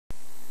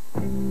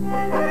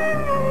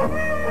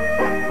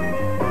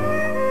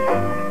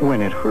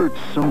When it hurts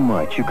so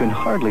much you can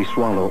hardly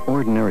swallow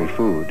ordinary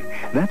food,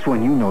 that's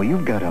when you know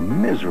you've got a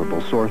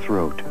miserable sore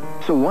throat.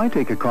 So why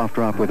take a cough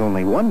drop with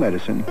only one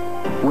medicine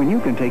when you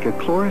can take a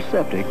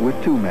Chloraseptic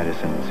with 2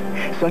 medicines?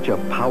 Such a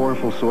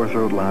powerful sore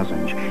throat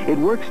lozenge. It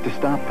works to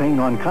stop pain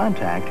on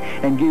contact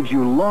and gives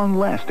you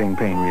long-lasting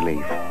pain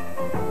relief.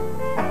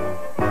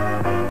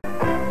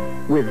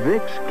 With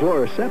Vicks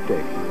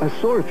Chloraseptic, a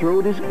sore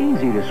throat is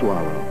easy to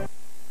swallow.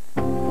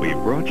 We've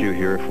brought you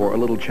here for a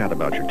little chat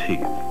about your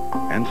teeth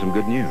and some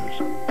good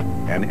news.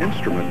 An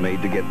instrument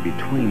made to get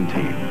between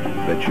teeth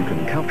that you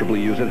can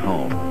comfortably use at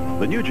home.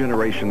 The new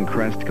generation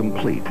Crest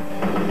Complete.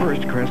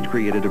 First, Crest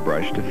created a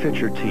brush to fit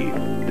your teeth,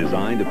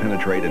 designed to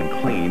penetrate and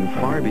clean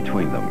far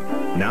between them.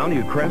 Now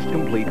new Crest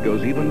Complete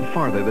goes even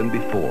farther than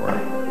before.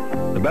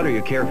 The better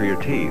you care for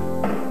your teeth,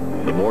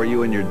 the more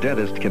you and your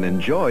dentist can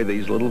enjoy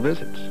these little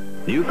visits.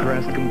 New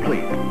Crest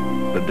Complete,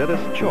 the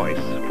dentist's choice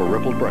for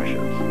rippled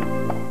brushes.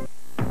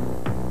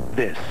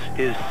 This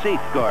is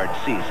safeguard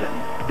season.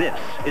 This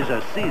is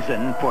a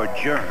season for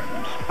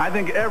germs. I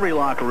think every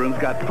locker room's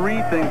got 3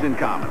 things in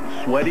common.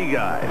 Sweaty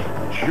guys,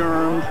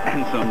 germs,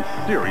 and some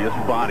serious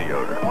body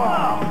odor.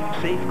 Wow.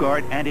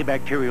 Safeguard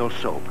antibacterial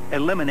soap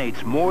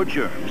eliminates more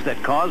germs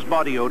that cause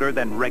body odor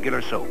than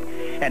regular soap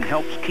and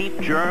helps keep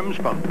germs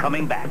from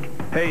coming back.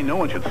 Hey, no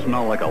one should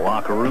smell like a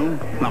locker room.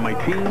 Not my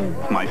team,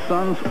 my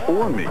sons,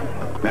 or me.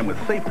 And with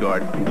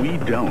Safeguard, we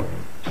don't.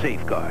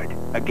 Safeguard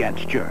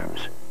against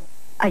germs.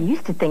 I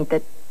used to think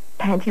that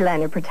panty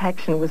liner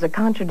protection was a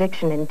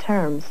contradiction in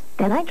terms.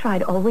 Then I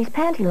tried Always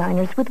panty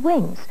liners with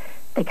wings.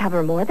 They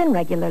cover more than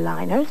regular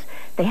liners.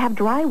 They have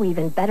dry weave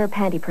and better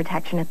panty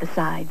protection at the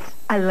sides.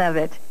 I love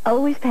it.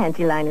 Always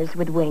panty liners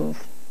with wings.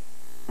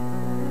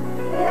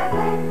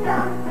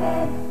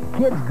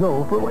 Kids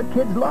go for what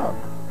kids love.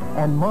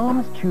 And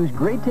moms choose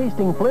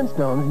great-tasting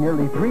Flintstones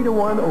nearly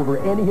 3-to-1 over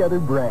any other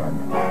brand.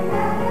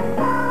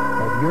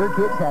 Have your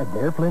kids had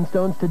their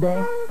Flintstones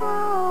today?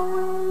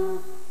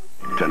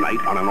 Tonight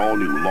on an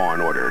all-new Law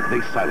 & Order,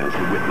 they silence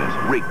the witness,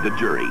 rig the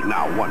jury.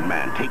 Now one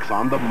man takes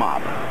on the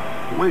mob.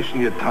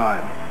 Wasting your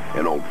time.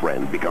 An old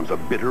friend becomes a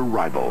bitter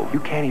rival. You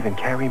can't even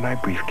carry my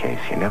briefcase.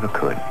 You never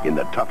could. In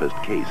the toughest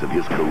case of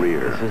his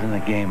career. This isn't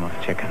a game of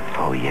chicken.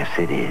 Oh, yes,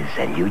 it is.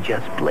 And you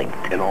just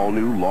blinked. An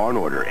all-new Law &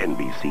 Order,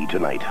 NBC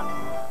tonight.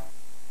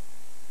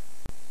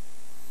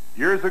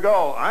 Years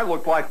ago, I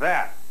looked like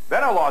that.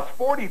 Then I lost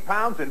 40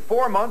 pounds in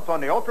 4 months on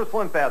the Ultra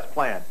Slim Fast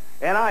plan.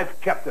 And I've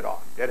kept it on.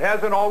 It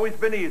hasn't always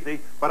been easy,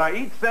 but I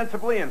eat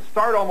sensibly and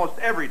start almost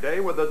every day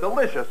with a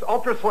delicious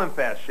Ultra Slim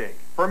Fast shake.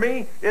 For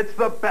me, it's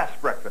the best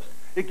breakfast.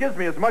 It gives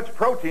me as much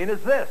protein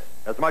as this,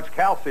 as much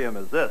calcium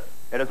as this,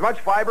 and as much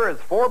fiber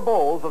as 4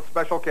 bowls of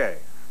Special K,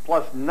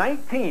 plus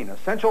 19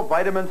 essential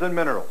vitamins and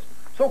minerals.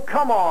 So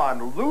come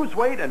on, lose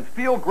weight and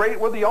feel great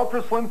with the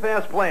Ultra Slim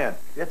Fast plan.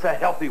 It's a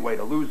healthy way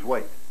to lose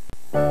weight.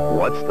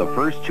 What's the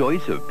first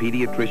choice of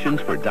pediatricians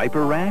for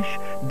diaper rash?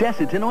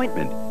 Desitin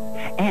ointment.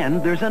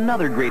 And there's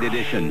another great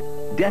addition,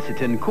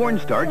 Desitin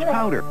cornstarch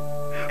powder.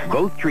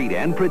 Both treat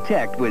and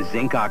protect with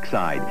zinc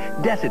oxide.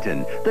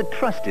 Desitin, the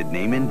trusted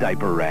name in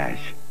diaper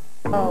rash.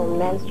 Oh,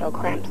 menstrual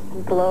cramps,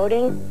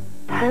 bloating.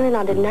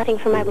 Tylenol did nothing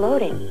for my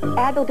bloating.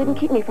 Advil didn't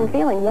keep me from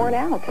feeling worn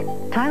out.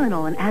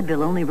 Tylenol and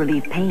Advil only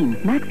relieve pain.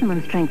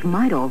 Maximum strength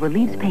Midol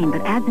relieves pain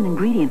but adds an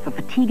ingredient for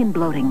fatigue and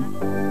bloating.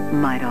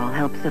 Midol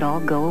helps it all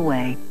go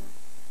away.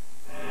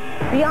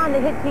 Beyond the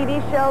hit TV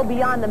show,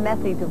 beyond the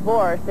messy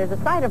divorce, there's a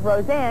side of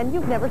Roseanne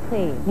you've never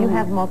seen. You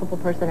have multiple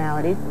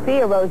personalities. See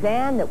a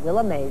Roseanne that will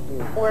amaze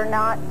you. We're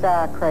not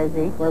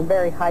crazy. We're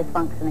very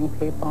high-functioning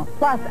people.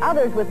 Plus,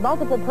 others with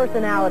multiple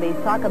personalities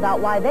talk about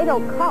why they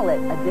don't call it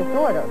a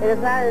disorder. It is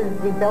not a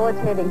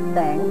debilitating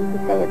thing to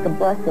say it's a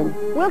blessing.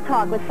 We'll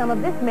talk with some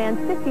of this man's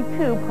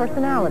 52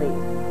 personalities.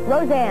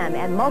 Roseanne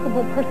and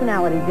multiple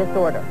personality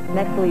disorder.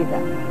 Next,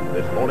 Leeza.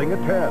 This morning at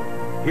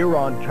 10, here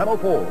on Channel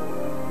 4.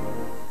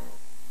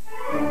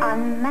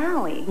 On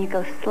Maui, you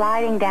go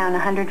sliding down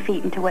 100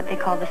 feet into what they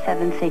call the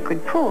 7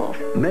 sacred pools.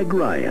 Meg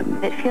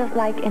Ryan. It feels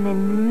like an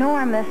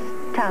enormous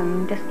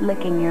tongue just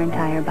licking your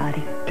entire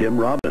body. Tim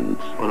Robbins.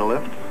 Want a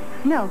lift?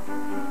 No.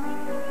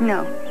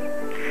 No.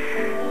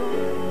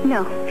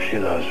 No. She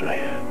loves me.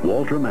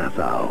 Walter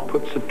Matthau.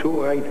 Put the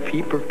 2 right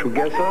people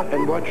together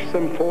and watch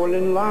them fall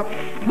in love.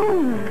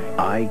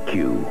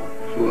 IQ.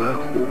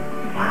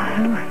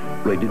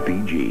 Wow. Rated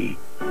PG.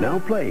 Now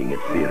playing at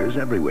theaters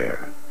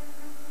everywhere.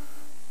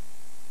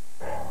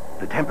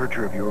 The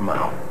temperature of your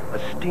mouth, a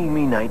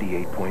steamy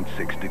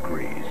 98.6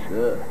 degrees.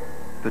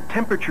 The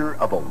temperature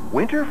of a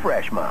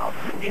Winterfresh mouth.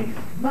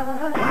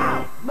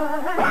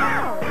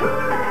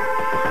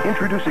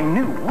 Introducing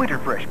new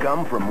Winterfresh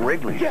gum from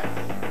Wrigley's. Yes.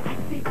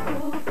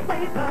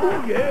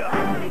 Oh,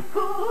 yeah.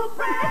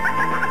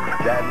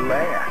 That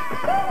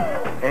lasts.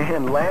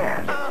 And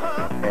lasts.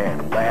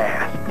 And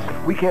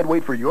lasts. We can't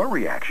wait for your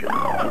reaction.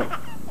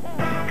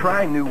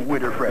 Try new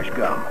Winterfresh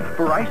gum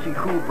for icy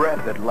cool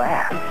breath that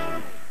lasts.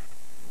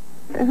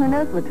 Who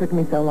knows what took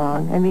me so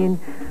long? I mean,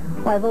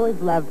 well, I've always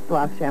loved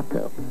Suave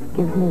shampoo.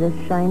 Gives me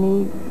this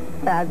shiny,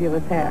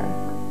 fabulous hair.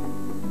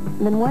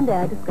 And then one day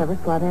I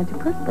discovered Suave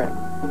antiperspirant.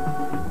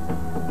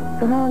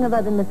 So how long have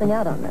I been missing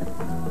out on this?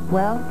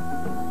 Well,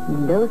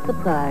 no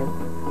surprise.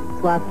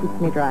 Suave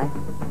keeps me dry.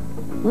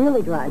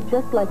 Really dry,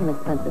 just like an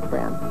expensive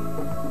brand.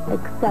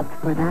 Except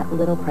for that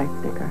little price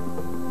sticker.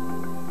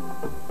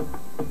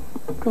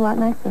 It's a lot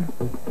nicer.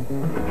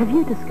 Have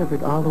you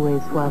discovered all the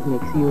ways Suave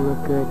makes you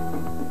look good?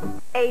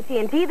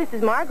 AT&T, this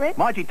is Margaret.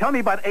 Margie, tell me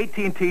about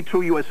AT&T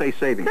True USA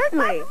Savings.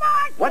 Certainly.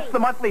 What's the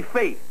monthly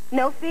fee?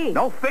 No fee.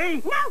 No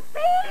fee? No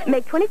fee!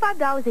 Make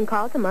 $25 in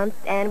calls a month,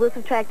 and we'll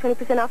subtract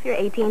 20% off your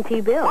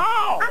AT&T bill.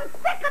 Wow! I'm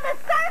sick of the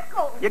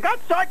circles! You got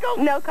circles?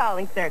 No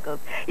calling circles.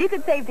 You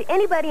could save to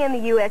anybody in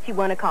the U.S. you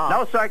want to call.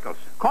 No circles.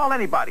 Call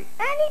anybody.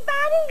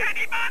 Anybody?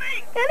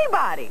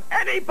 Anybody!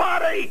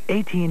 Anybody!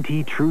 Anybody!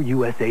 AT&T True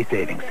USA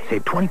Savings.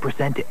 Save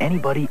 20% to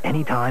anybody,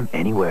 anytime,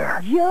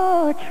 anywhere.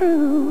 Your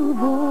true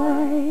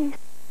voice.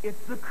 It's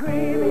the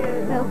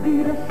creamiest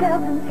Velveeta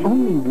shelf.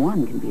 Only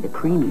one can be the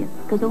creamiest,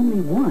 because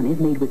only one is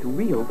made with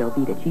real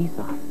Velveeta cheese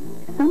sauce.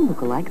 Some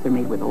lookalikes are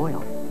made with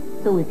oil.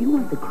 So if you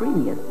want the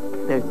creamiest,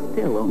 there's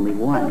still only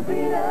one.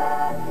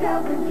 Velveeta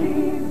shelf and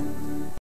cheese.